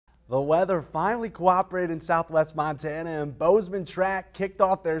The weather finally cooperated in southwest Montana, and Bozeman track kicked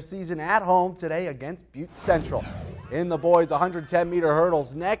off their season at home today against Butte Central. In the boys 110-meter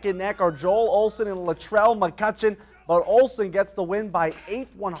hurdles, neck and neck are Joel Olson and Latrell McCutcheon, but Olson gets the win by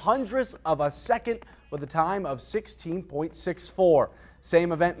 0.08 of a second with a time of 16.64.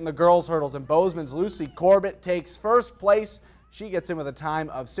 Same event in the girls hurdles, and Bozeman's Lucy Corbett takes first place. She gets in with a time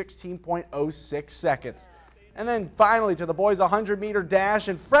of 16.06 seconds. And then finally to the boys 100-meter dash,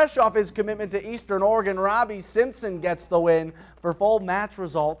 and fresh off his commitment to Eastern Oregon, Robbie Simpson gets the win. For full match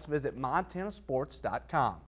results, visit montanasports.com.